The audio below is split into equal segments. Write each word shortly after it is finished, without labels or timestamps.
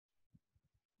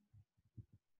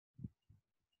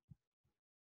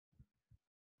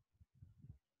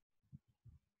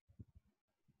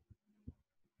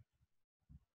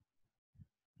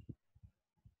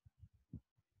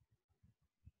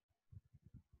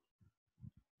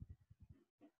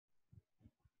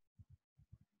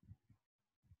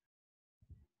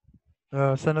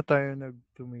Saan na tayo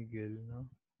nagtumigil, no?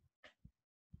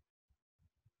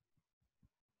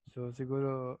 So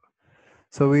siguro,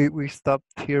 so we stopped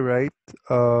here, right?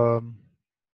 Um,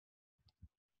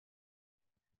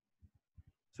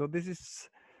 so this is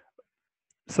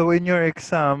so in your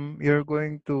exam, you're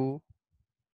going to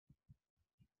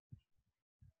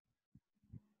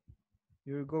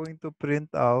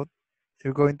print out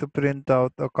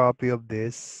a copy of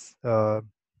this.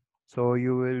 So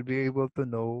you will be able to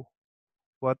know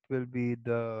what will be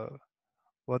the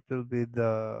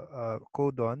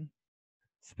codon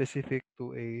specific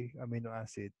to a amino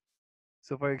acid.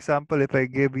 So for example, if I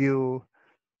give you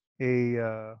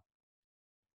a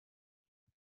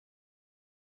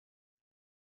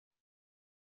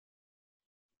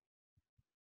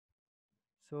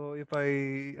so if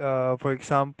I for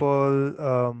example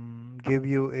give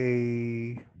you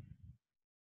a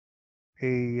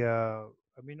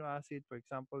amino acid, for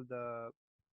example,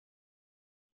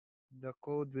 the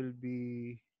code will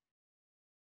be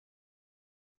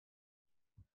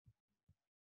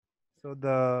so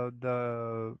the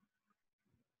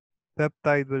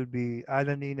peptide will be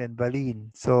alanine and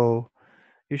valine. So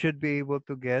you should be able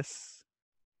to guess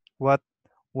what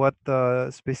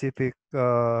specific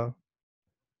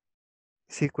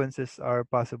sequences are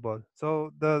possible.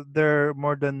 So there are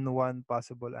more than one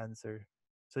possible answer.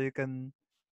 So you can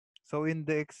so in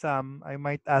the exam I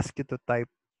might ask you to type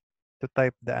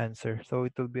the answer. So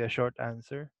it will be a short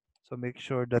answer. So make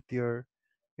sure that your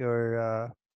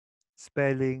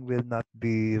spelling will not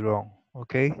be wrong.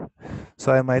 Okay.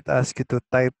 So I might ask you to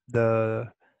type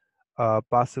the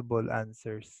possible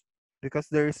answers because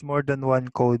there is more than one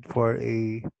code for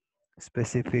a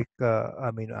specific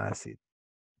amino acid.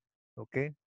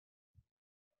 Okay.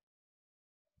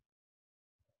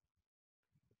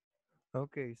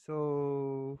 Okay.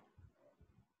 So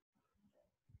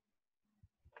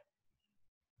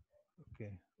okay,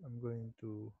 I'm going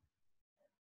to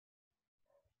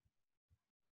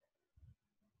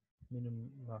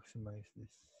maximize this.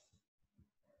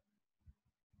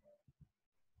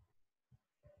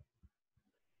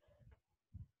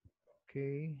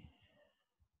 Okay.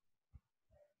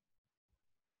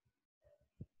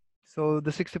 So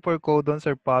the 64 codons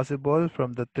are possible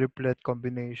from the triplet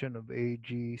combination of A,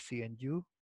 G, C, and U.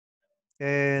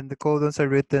 And the codons are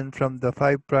written from the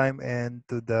 5' end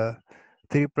to the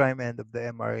 3' end of the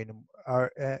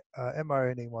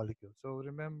mRNA molecule. So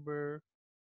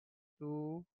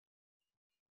to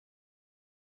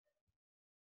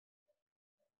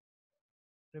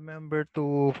remember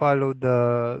to follow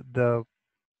the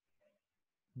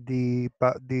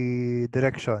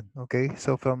direction. Okay,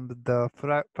 so from the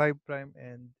 5'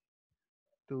 end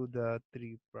to the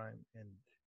 3' end.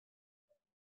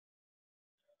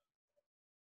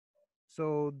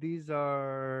 So these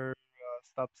are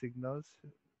stop signals.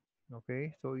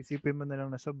 Okay? So isipin mo na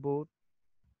lang nasa boat,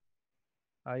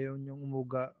 ayaw niyong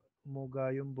umuga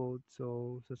yung boat.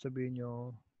 So sasabihin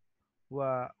niyo,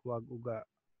 wag uga.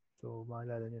 So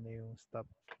maalala niyo na yung stop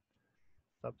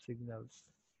signals.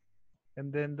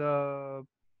 And then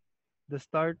the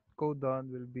start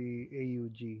codon will be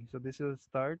AUG. So this will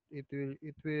start. It will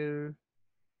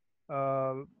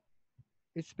uh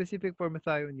it's specific for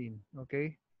methionine.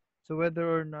 Okay? So whether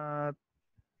or not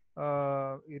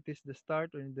it is the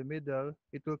start or in the middle,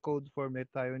 it will code for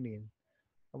methionine.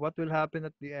 What will happen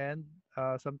at the end?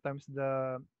 Sometimes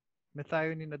the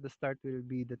methionine at the start will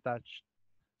be detached.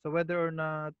 So whether or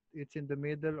not it's in the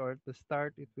middle or at the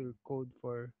start, it will code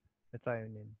for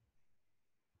methionine.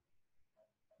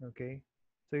 Okay?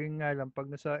 So yun nga lang,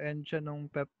 pag nasa end siya ng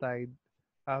peptide,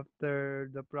 after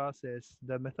the process,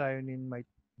 the methionine might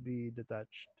be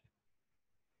detached.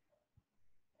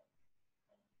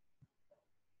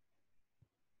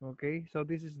 Okay, so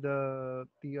this is the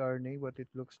tRNA, what it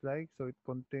looks like. So it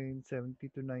contains 70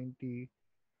 to 90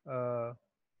 uh,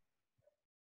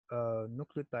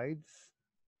 nucleotides.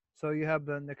 So you have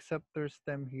an acceptor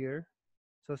stem here.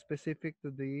 So specific to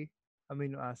the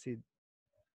amino acid.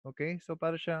 Okay? So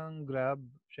para siyang grab,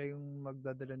 siya yung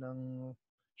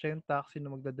taxi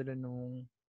na magdadala ng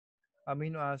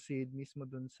amino acid mismo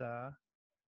dun sa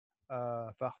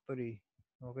factory.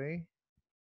 Okay?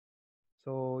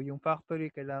 So yung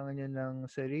factory kailangan niya ng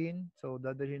serine. So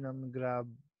dadalhin ng grab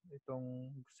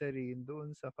itong serine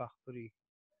doon sa factory.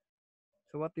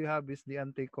 So what you have is the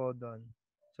anticodon.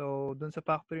 So doon sa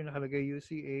factory nakalagay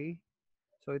UCA.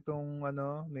 So itong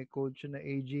may code siya na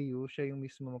AGU, siya yung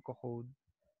mismo magko-code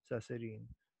sa serine.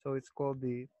 So it's called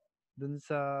dun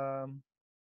sa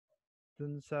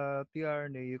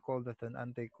tRNA, you call that an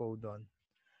anticodon.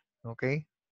 Okay?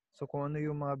 So kung ano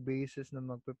yung mga bases na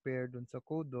magpe-pair dun sa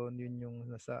codon, yun yung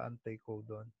nasa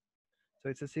anticodon. So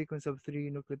it's a sequence of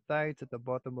three nucleotides at the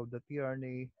bottom of the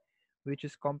tRNA, which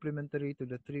is complementary to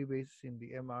the three bases in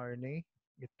the mRNA.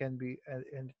 It can be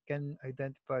and it can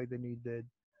identify the needed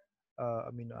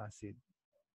amino acid.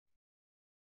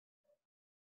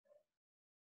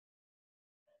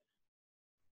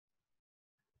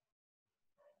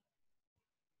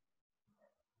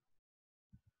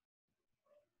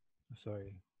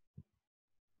 Sorry.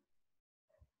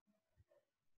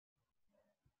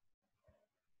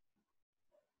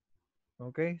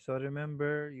 Okay, so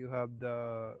remember you have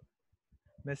the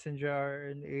messenger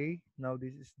RNA. Now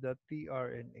this is the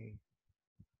tRNA.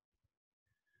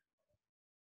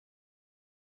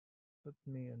 Ba't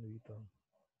may ano dito?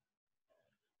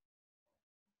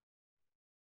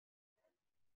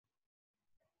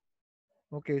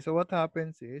 Okay, so what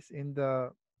happens is in the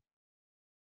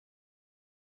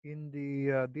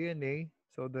DNA,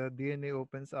 so the DNA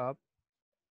opens up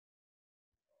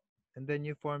and then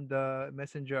you form the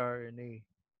messenger RNA.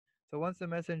 So once the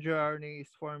messenger RNA is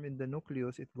formed in the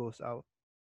nucleus, it goes out.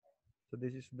 So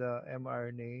this is the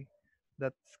mRNA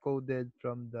that's coded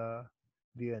from the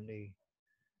DNA.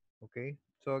 Okay.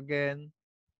 So again,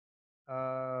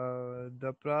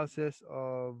 the process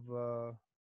of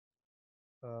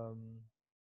um,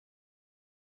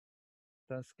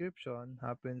 transcription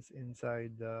happens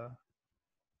inside the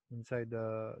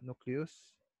nucleus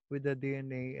with the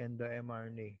DNA and the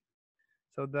mRNA.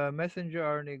 So the messenger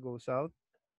RNA goes out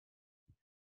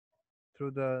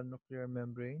through the nuclear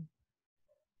membrane.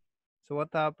 So what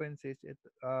happens is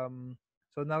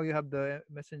so now you have the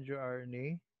messenger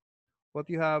RNA. What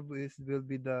you have is will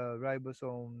be the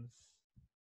ribosomes.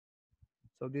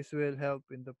 So this will help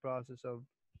in the process of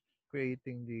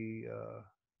creating the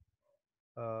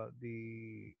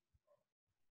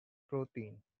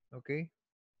protein. Okay.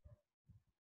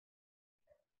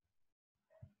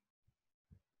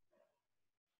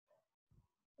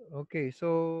 Okay.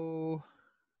 So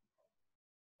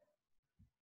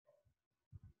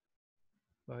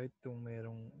bakit itong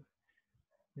merong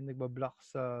yung nagbablock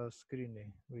sa screen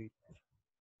eh? Wait.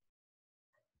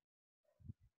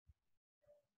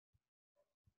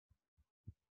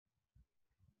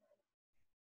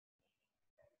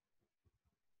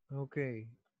 Okay.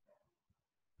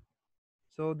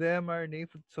 So the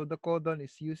mRNA, so the codon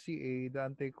is UCA, the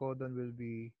anticodon will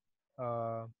be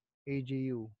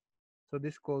AGU. So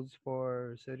this codes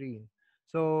for serine.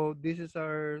 So this is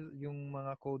yung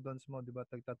mga codons mo, 'di ba?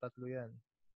 Tagtatatlo 'yan.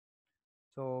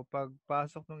 So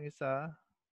pagpasok ng isa,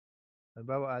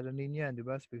 halimbawa alanine 'yan, 'di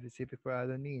ba? Specific for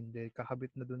alanine, then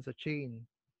kakabit na dun sa chain.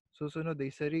 Susunod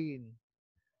ay serine.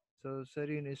 So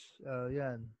serine is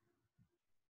 'yan.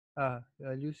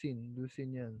 Leucine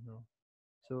 'yan, no?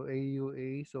 So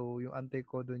AUA, so yung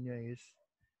anticodon niya is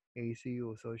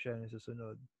ACU. So siya yung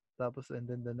susunod. Tapos and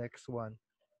then the next one.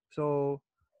 So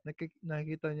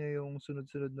nakikita niya yung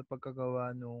sunod-sunod na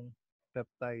pagkagawa ng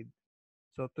peptide.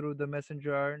 So through the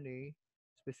messenger RNA,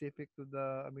 specific to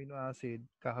the amino acid,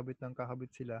 kakabit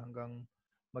sila hanggang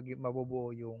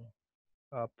mabubuo yung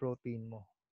protein mo.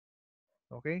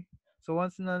 Okay? So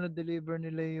once na na-deliver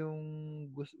nila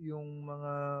yung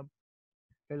mga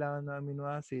kailangan na amino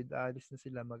acid, aalis na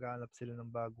sila, maghahanap sila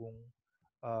ng bagong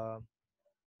uh,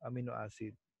 amino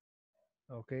acid.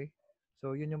 Okay?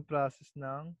 So, yun yung process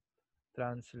ng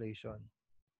translation.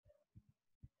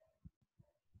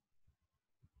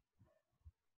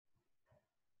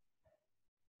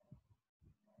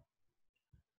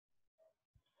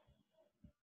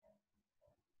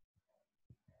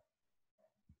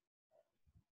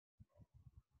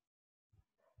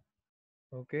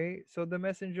 Okay? So, the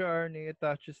messenger RNA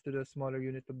attaches to the smaller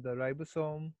unit of the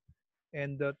ribosome,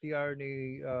 and the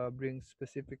tRNA brings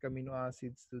specific amino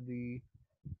acids to the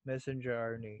messenger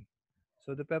RNA.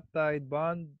 So, the peptide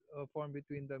bond formed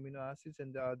between the amino acids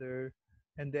and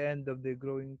the end of the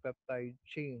growing peptide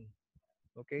chain.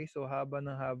 Okay? So, haba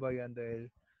ng haba yan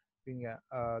dahil yun nga,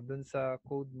 dun sa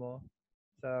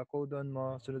codon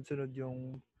mo, sunod-sunod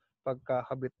yung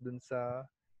pagkakabit dun sa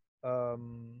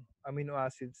amino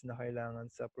acids na kailangan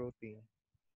sa protein.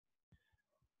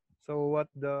 So what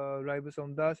the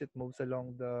ribosome does, it moves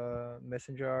along the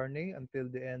messenger RNA until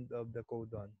the end of the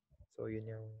codon. So yun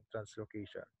yung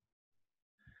translocation.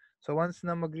 So once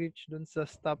na mag-reach dun sa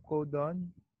stop codon,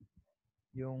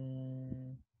 yung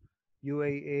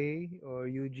UAA or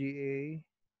UGA,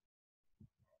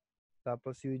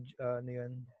 tapos ano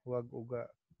yun, huwag uga,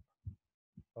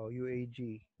 o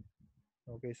UAG.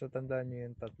 Okay, so tandaan nyo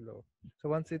yung tatlo. So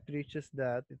once it reaches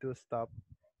that, it will stop.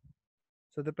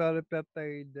 So the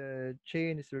polypeptide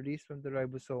chain is released from the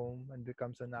ribosome and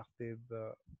becomes an active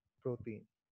protein.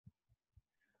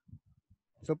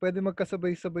 So pwede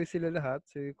magkasabay-sabay sila lahat.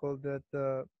 So you call that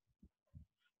uh,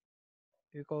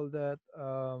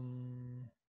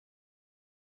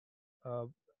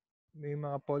 may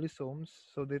mga polysomes.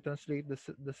 So they translate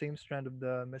the same strand of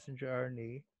the messenger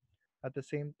RNA at the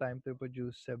same time to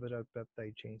produce several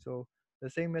peptide chains. So the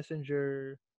same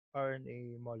messenger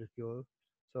RNA molecule.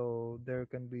 So there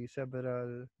can be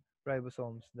several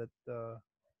ribosomes that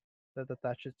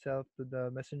attach itself to the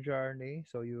messenger RNA.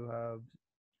 So you have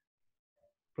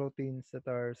proteins that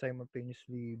are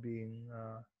simultaneously being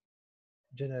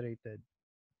generated.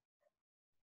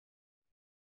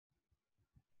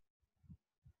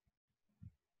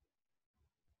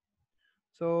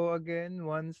 So again,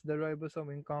 once the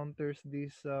ribosome encounters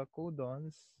these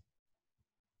codons,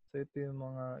 so ito yung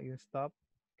yung stop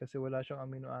kasi wala siyang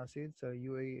amino acid sa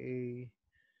UAA,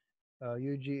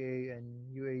 UGA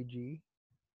and UAG.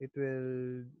 It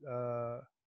will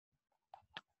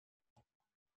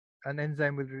an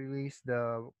enzyme will release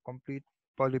the complete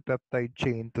polypeptide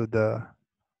chain to the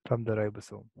from the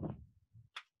ribosome.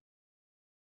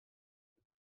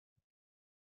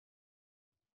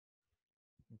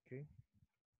 Okay.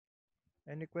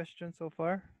 Any questions so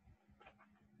far?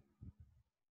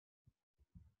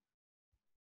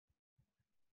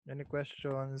 Any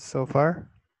questions so far?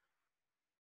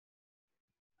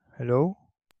 Hello?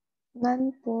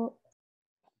 None po.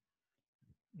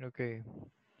 Okay.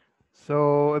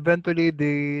 So eventually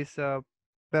this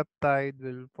peptide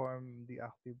will form the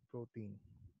active protein.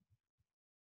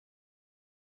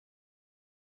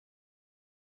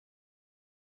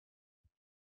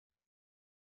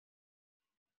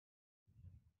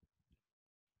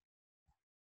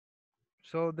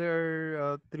 So there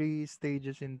are three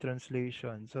stages in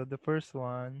translation. So the first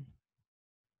one,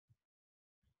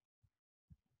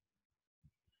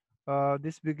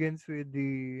 this begins with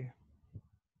the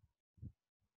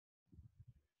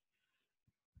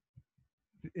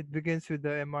it begins with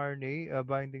the mRNA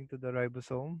binding to the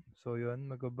ribosome. So yun,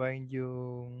 mag-bind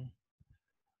yung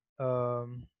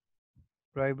um,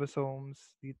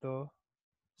 ribosomes dito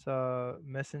sa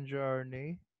messenger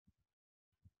RNA.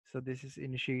 So this is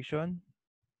initiation.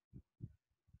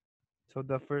 So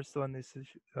the first one is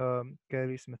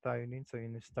carries methionine, so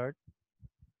yun is start.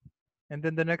 And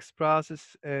then the next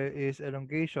process is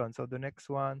elongation. So the next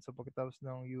one, so pagkatapos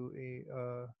ng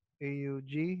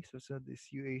AUG, so sunod is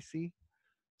UAC.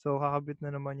 So kakabit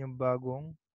na naman yung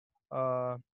bagong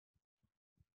uh,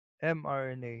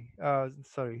 mRNA,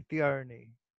 sorry, tRNA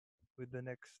with the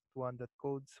next one that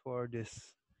codes for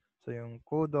this. So yung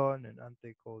codon and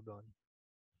anticodon.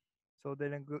 So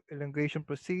the elongation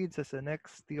proceeds as the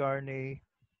next tRNA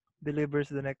delivers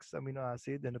the next amino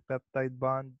acid and a peptide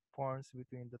bond forms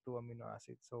between the two amino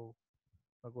acids. So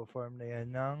mag-form na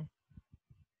yan ng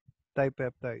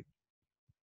dipeptide.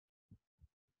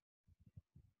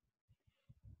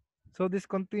 So this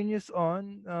continues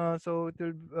on. So it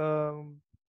will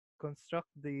construct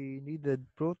the needed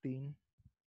protein.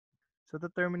 So the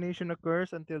termination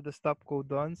occurs until the stop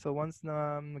codon. So once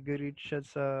na nag-reach siya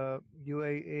sa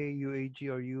UAA, UAG,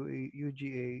 or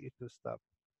UGA, it will stop.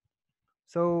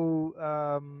 So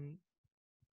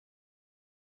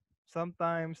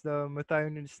sometimes the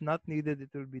methionine is not needed,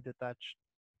 it will be detached.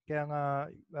 Kaya nga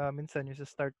minsan yung sa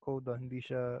start codon, hindi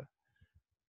siya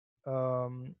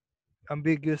um,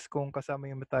 ambiguous kung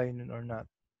kasama yung methionine or not.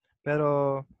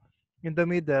 Pero in the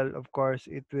middle, of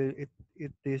course, it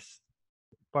is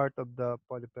part of the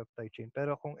polypeptide chain.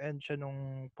 Pero kung end siya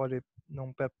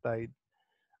nung peptide,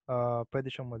 pwede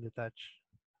siyang ma-detach.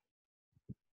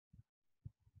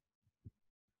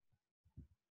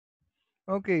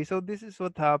 Okay, so this is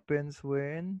what happens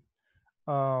when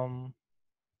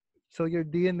so your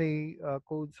DNA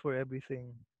codes for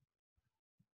everything.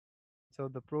 So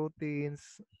the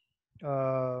proteins,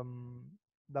 um,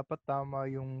 dapat tama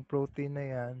yung protein na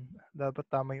yan, dapat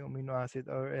tama yung amino acid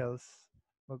or else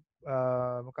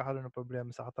magkakaroon ng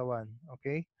problema sa katawan.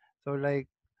 Okay? So like,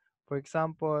 for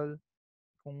example,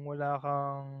 kung wala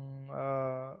kang,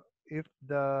 if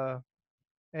the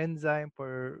enzyme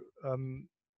for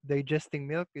digesting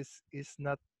milk is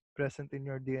not present in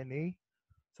your DNA,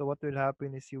 so what will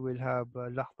happen is you will have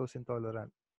lactose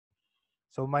intolerant.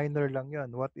 So minor lang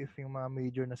yon. What if yung mga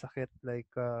major na sakit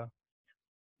like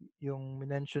yung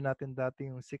minention natin dati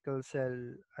yung sickle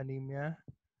cell anemia.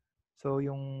 So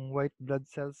yung white blood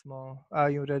cells mo,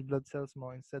 yung red blood cells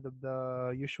mo instead of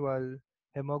the usual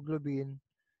hemoglobin,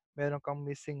 meron kang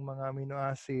missing mga amino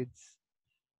acids.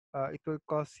 It will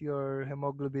cause your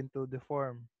hemoglobin to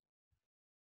deform.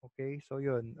 Okay, so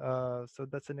yun. So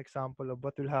that's an example of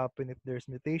what will happen if there's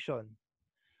mutation.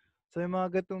 So yung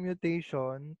mga gatong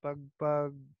mutation, pag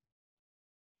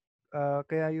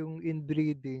kaya yung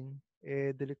inbreeding,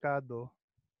 delikado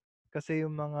kasi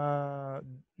yung mga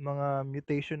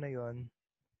mutation na yon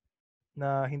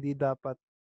na hindi dapat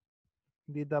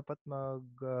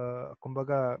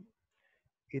kumbaga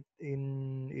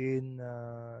in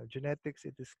genetics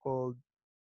it is called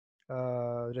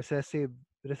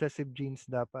recessive genes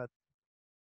dapat.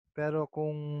 Pero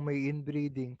kung may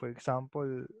inbreeding, for example,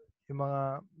 yung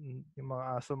mga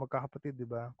aso magkakapatid, 'di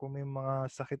ba? Kung may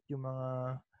mga sakit yung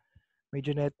may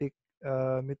genetic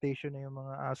mutation na yung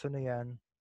mga aso na 'yan,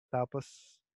 tapos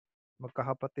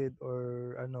magkakapatid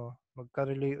or ano,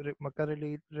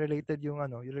 related yung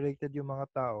related yung mga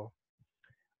tao,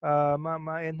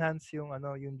 ma-enhance yung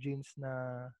yung genes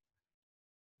na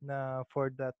for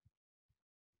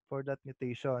that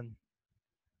mutation.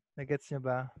 Nagets niyo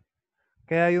ba?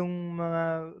 Kaya yung mga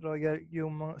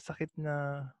yung mga sakit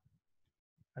na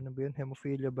ano ba yun,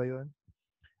 hemophilia ba yun?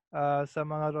 Sa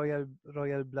mga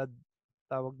royal blood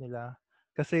tawag nila.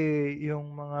 Kasi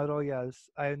yung mga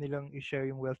royals, ayaw nilang i-share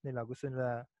yung wealth nila. Gusto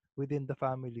nila within the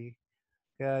family.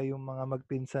 Kaya yung mga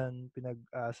magpinsan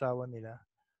pinag-aasawa nila.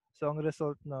 So ang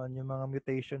result nun, yung mga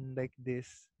mutation like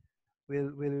this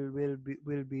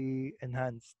will be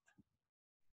enhanced.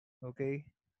 Okay?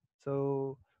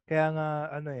 So kaya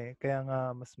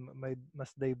nga mas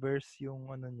diverse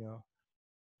yung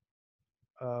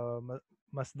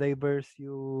mas diverse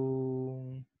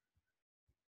yung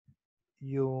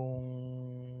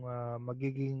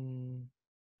magiging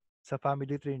sa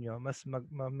family tree nyo, mas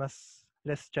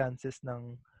less chances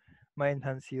ng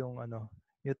ma-enhance yung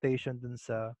mutation dun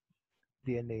sa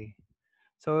DNA.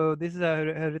 So this is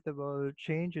a heritable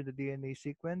change in the DNA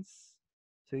sequence.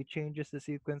 So it changes the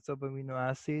sequence of amino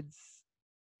acids,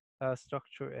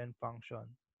 structure, and function.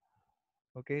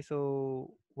 Okay,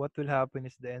 so what will happen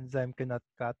is the enzyme cannot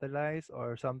catalyze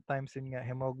or sometimes yun nga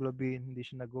hemoglobin hindi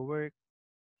siya nag-work.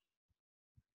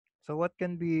 So what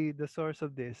can be the source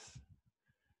of this?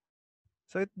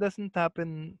 So it doesn't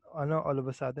happen all of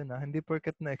a sudden. Hindi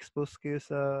porket na-expose kayo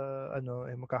sa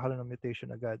magkakaroon ng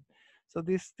mutation agad. So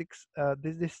this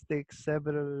takes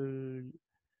several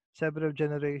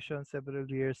generations, several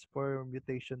years for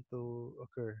mutation to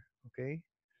occur. Okay?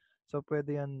 So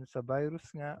pwede yan sa virus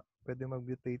nga, pwede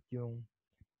mag-mutate yung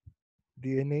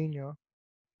DNA nyo.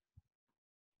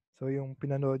 So yung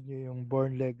pinanood nyo yung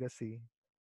Born Legacy,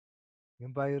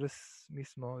 yung virus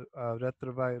mismo,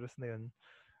 retrovirus na yun,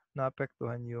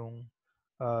 naapektuhan yung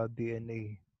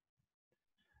DNA.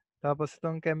 Tapos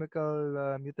itong chemical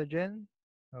mutagen,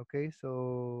 okay,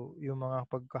 so yung mga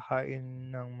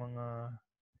pagkakain ng mga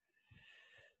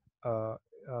uh,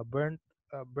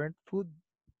 burnt food.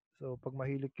 So pag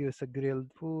mahilig kayo sa grilled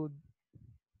food,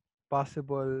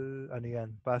 possible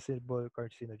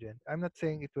carcinogen. I'm not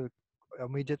saying it will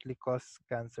immediately cause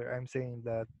cancer. I'm saying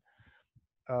that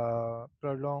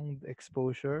prolonged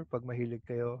exposure, pag mahilig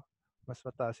kayo, mas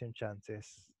mataas yung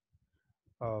chances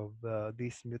of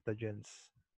these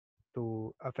mutagens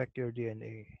to affect your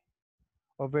DNA.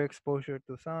 Overexposure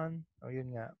to sun,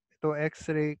 yun nga. Ito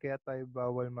X-ray, kaya tayo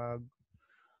bawal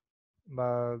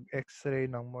mag-X-ray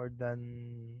ng more than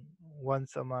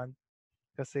once a month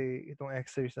kasi itong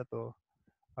X-rays na to,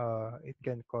 it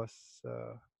can cause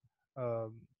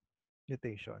um,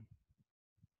 mutation.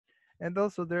 And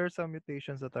also, there are some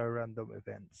mutations that are random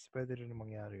events. Pwede rin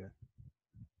mangyari yun.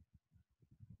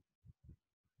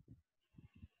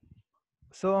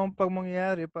 So, ang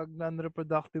mangyayari pag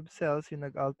non-reproductive cells yung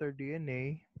nag-alter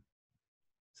DNA,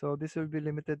 so this will be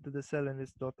limited to the cell and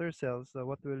its daughter cells. So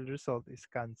what will result is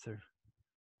cancer.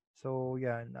 So,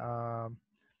 yan.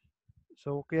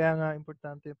 So, kaya nga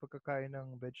importante yung pagkakain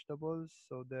ng vegetables.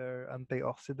 So, they're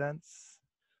antioxidants.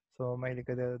 So, mahilig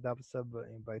ka dapat sa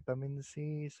vitamin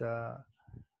C, sa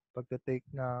pagka-take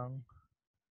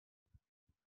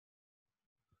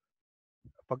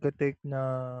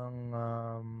ng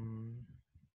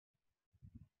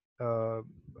uh,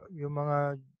 yung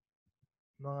mga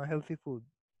healthy food.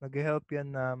 Nag-help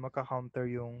yan na maka-counter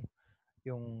yung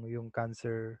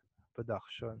cancer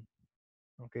production.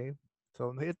 Okay?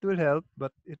 So, it will help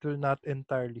but it will not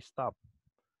entirely stop.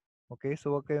 Okay?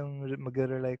 So, wag kayong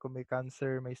mag-rely kung may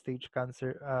cancer, may stage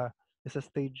cancer, sa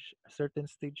certain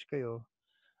stage kayo,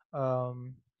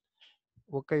 um,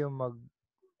 wag kayong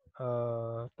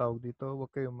tawag dito,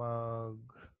 wag kayong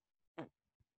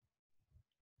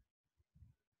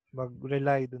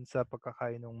mag-rely dun sa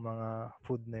pagkakain ng mga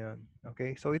food na yun.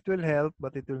 Okay? So, it will help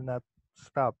but it will not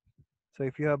stop. So,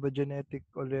 if you have a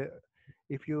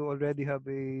if you already have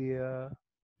a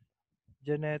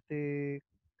genetic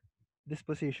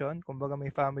disposition, kumbaga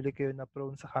may family kayo na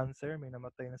prone sa cancer, may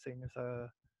namatay na sa inyo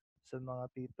sa mga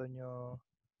tito nyo,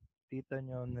 tita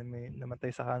niyo na may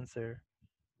namatay sa cancer,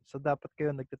 so dapat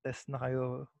kayo nagte-test na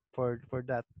kayo for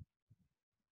that.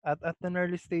 At an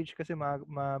early stage kasi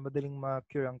madaling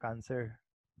ma-cure ang cancer.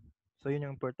 So yun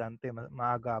yung importante,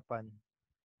 maagapan.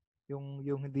 Yung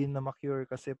hindi na ma-cure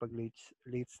kasi 'pag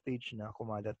late stage na,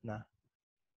 kumalat na.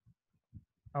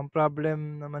 Ang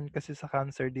problem naman kasi sa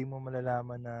cancer, 'di mo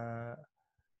malalaman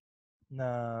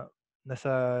na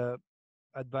nasa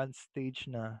advanced stage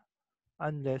na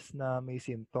unless na may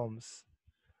symptoms.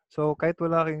 So kahit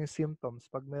wala kayong symptoms,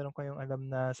 'pag meron kayong alam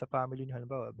na sa family niyo,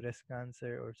 halimbawa breast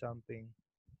cancer or something,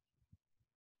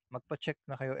 magpa-check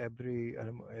na kayo every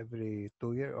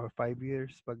 2 year or 5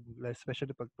 years,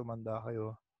 especially 'pag tumanda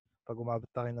kayo, 'pag umabot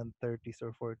na kayo ng 30s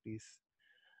or 40s,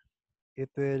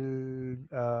 it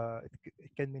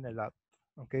can mean a lot.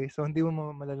 Okay? So hindi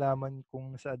mo malalaman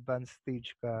kung sa advanced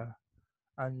stage ka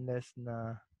unless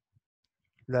na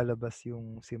lalabas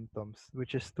yung symptoms,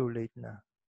 which is too late na.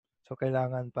 So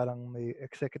kailangan parang may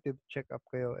executive check-up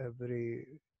kayo every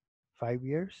 5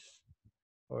 years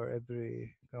or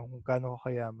kung gaano ka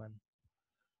kayaman.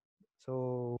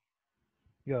 So,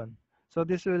 yon. So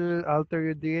this will alter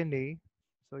your DNA.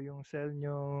 So yung cell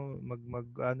nyo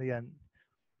ano yan,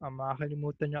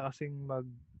 makakalimutan niya kasing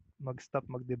mag-stop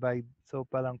mag-divide. So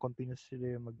parang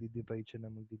continuously magdi-divide siya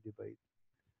na magdi-divide.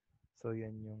 So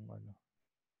yan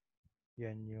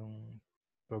yung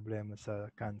problema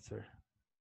sa cancer.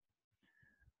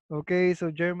 Okay, so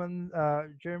germ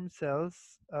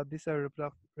cells, these are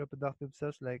reproductive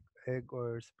cells like egg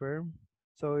or sperm.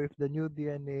 So if the new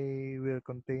DNA will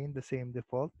contain the same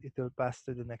default, it will pass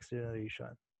to the next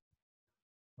generation.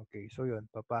 Okay, so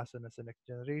yun, papasa na sa next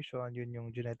generation, yun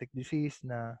yung genetic disease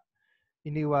na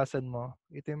iniwasan mo.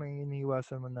 Ito yung mga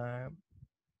iniwasan mo na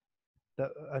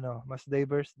mas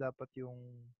diverse dapat yung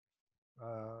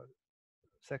uh,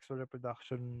 sexual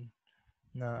reproduction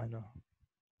na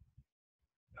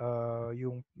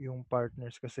yung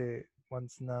partners, kasi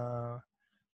once na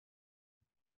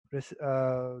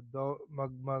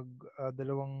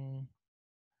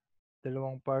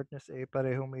dalawang partners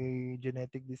parehong may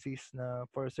genetic disease na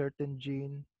for a certain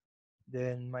gene,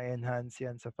 then may enhance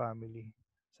yan sa family.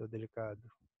 So delikado.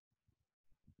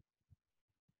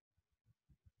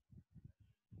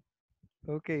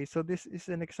 Okay, so this is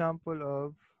an example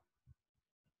of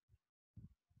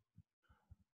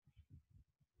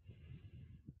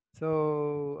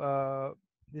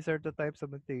these are the types of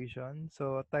mutation.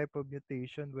 So a type of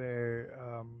mutation where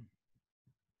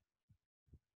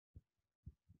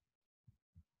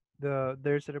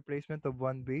there's a replacement of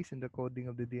one base in the coding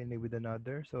of the DNA with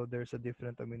another. So there's a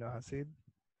different amino acid.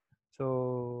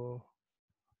 So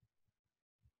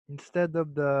instead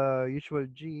of the usual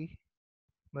G,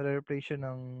 mare-replace siya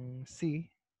ng C.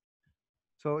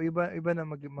 So iba na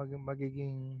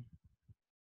magiging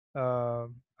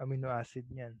amino acid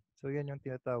niyan. So yan yung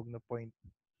tinatawag na point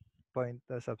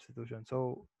substitution.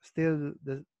 So still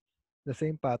the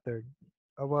same pattern.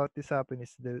 What is happening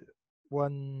is the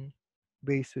one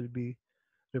base will be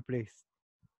replaced.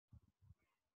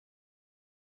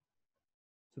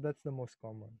 So that's the most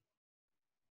common.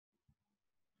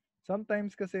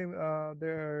 Sometimes kasi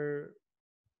there are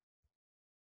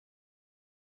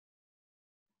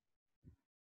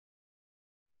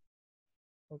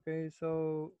okay,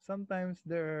 so sometimes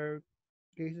there are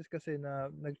cases kasi na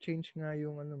nag-change nga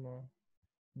yung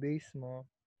base mo,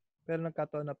 pero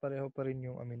nagkataon na pareho pa rin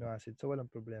yung amino acid. So walang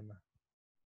problema.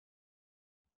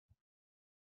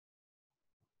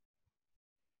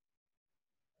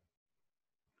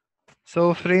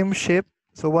 So frame shift,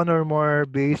 so one or more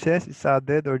bases is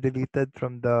added or deleted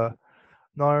from the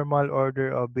normal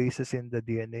order of bases in the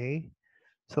DNA.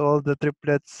 So all the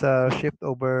triplets shift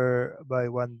over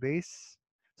by one base.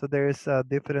 So there is a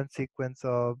different sequence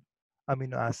of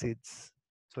amino acids.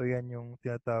 So yan yung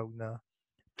tinatawag na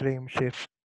frame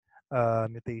shift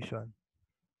mutation.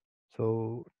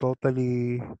 So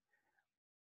totally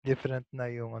different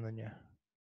na yung niya,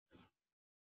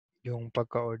 yung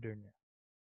pagka-order niya.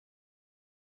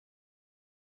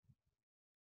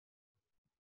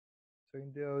 So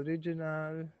in the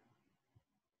original,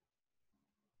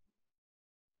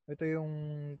 ito yung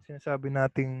sinasabi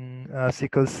nating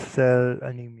sickle cell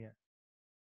anemia.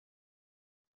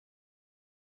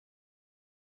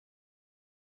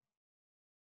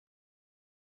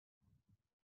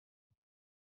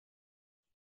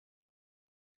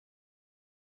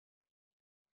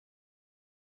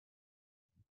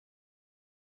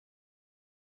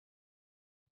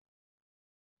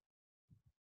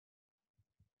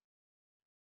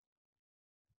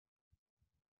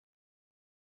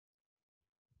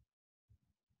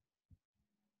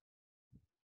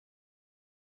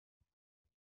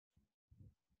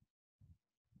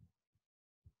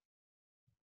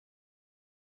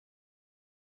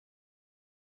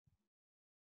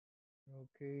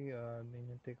 Okay,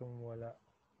 hinintay ko mawala.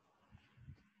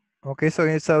 Okay, so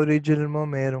yung sa original mo,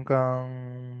 meron kang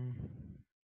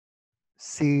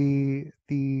C,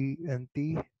 T, and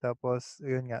T. Tapos,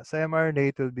 yun nga. Sa mRNA,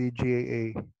 it will be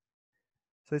GAA.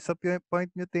 So, sa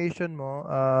point mutation mo,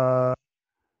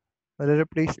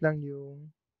 replace lang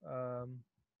yung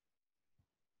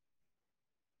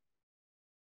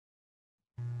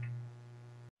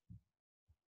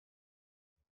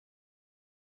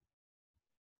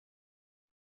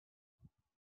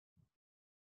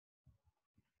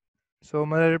so,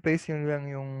 replace yun lang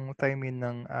yung thymine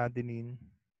ng adenine.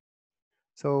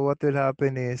 So, what will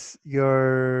happen is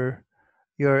your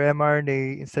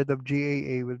mRNA instead of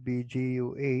GAA will be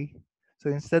GUA. So,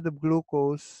 instead of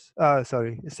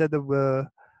instead of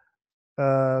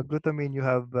glutamine, you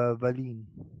have valine.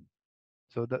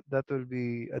 So that will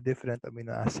be a different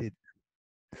amino acid.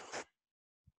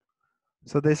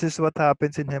 So this is what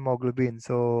happens in hemoglobin.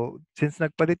 So since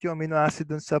nagpalit yung amino acid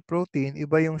dun sa protein,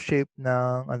 iba yung shape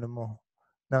ng ano mo,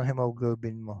 ng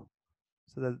hemoglobin mo.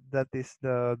 So that is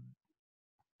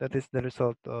the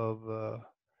result of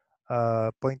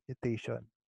point mutation.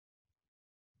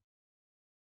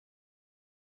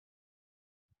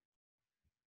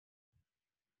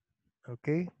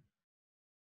 Okay?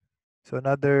 So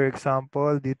another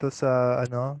example dito sa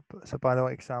ano, sa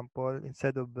pangalawang example,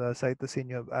 instead of cytosine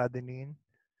you have adenine.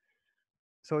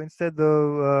 So instead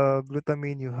of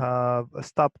glutamine you have a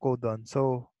stop codon.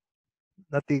 So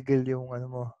natigil yung ano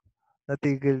mo,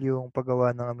 natigil yung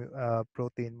paggawa ng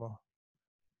protein mo.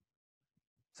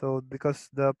 So because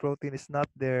the protein is not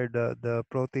there, the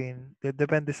protein,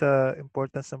 depende sa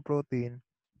importance ng protein,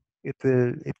 it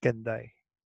can die.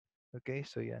 Okay,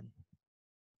 so yan.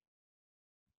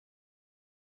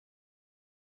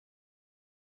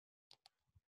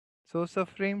 So sa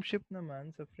frame shift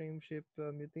naman, sa frame shift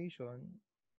mutation,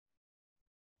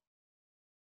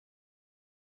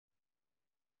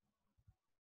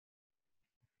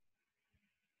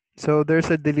 so there's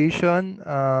a deletion.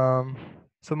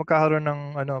 So magkakaroon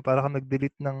ng ano, para kang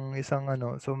nag-delete ng isang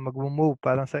ano, so mag-move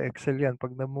parang sa Excel 'yan.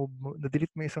 Pag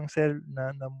na-delete mo isang cell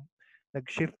na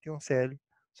nag-shift yung cell,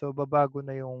 so babago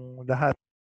na yung lahat.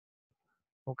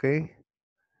 Okay?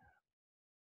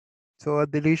 So a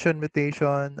deletion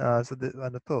mutation,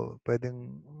 ano to,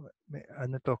 pwedeng may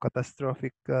ano to,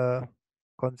 catastrophic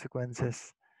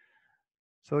consequences.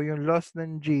 So yung loss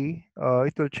ng G,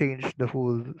 it will change the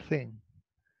whole thing.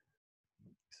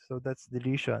 So that's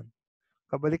deletion.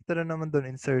 Kabaliktaran naman doon,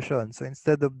 insertion. So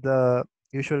instead of the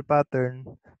usual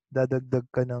pattern, dadagdag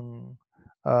ka ng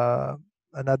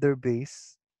another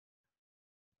base.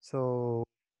 So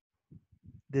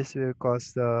this will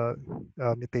cause the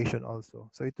mutation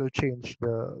also. So it will change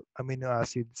the amino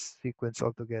acids sequence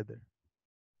altogether.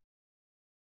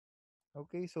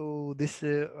 Okay, so this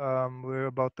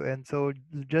we're about to end. So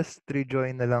just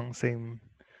rejoin na lang same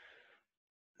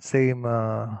same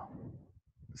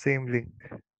link.